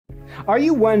Are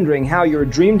you wondering how your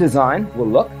dream design will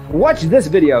look? Watch this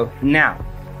video now.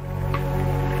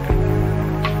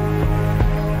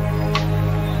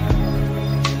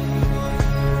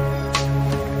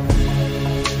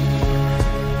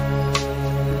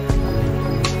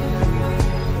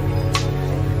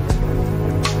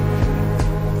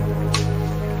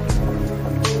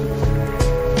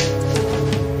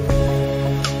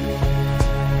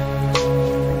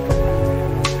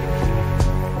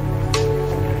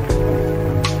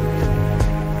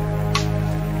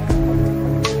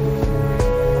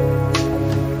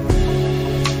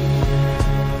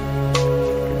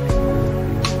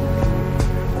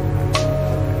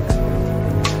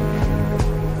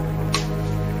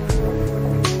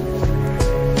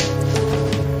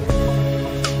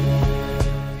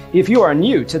 If you are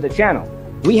new to the channel,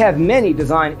 we have many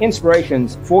design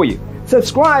inspirations for you.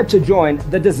 Subscribe to join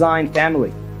the design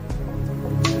family.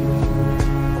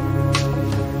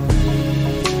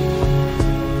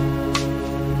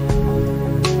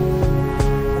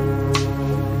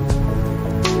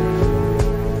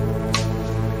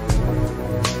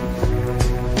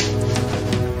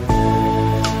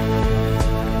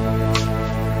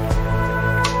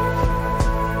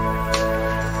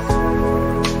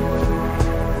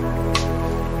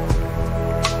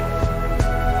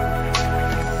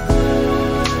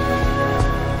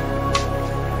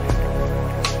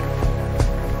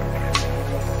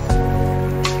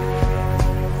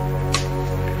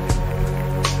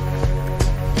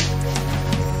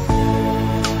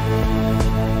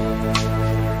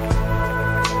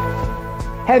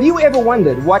 Have you ever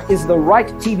wondered what is the right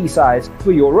TV size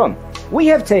for your room? We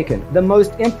have taken the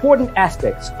most important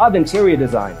aspects of interior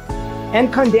design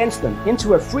and condensed them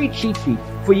into a free cheat sheet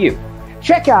for you.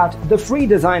 Check out the free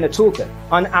designer toolkit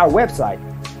on our website,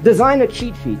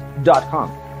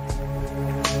 designercheatsheet.com.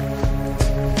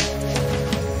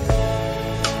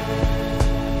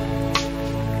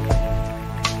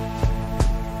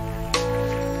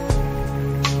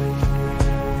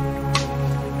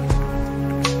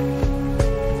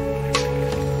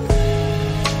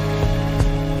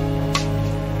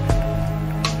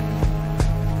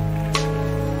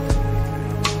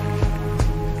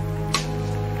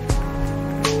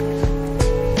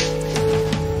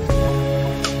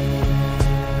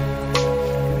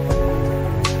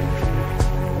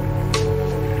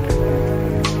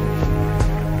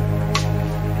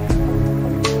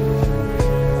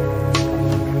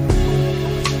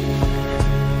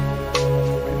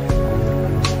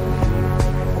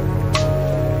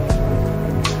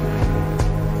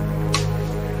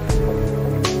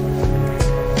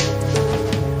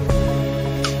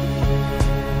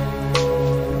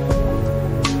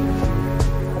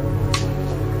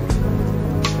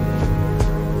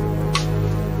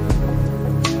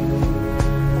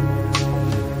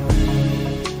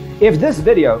 If this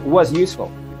video was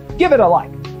useful, give it a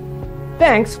like.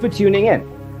 Thanks for tuning in.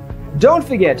 Don't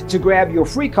forget to grab your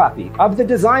free copy of the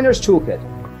Designer's Toolkit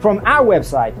from our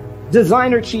website,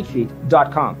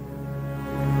 designercheatsheet.com.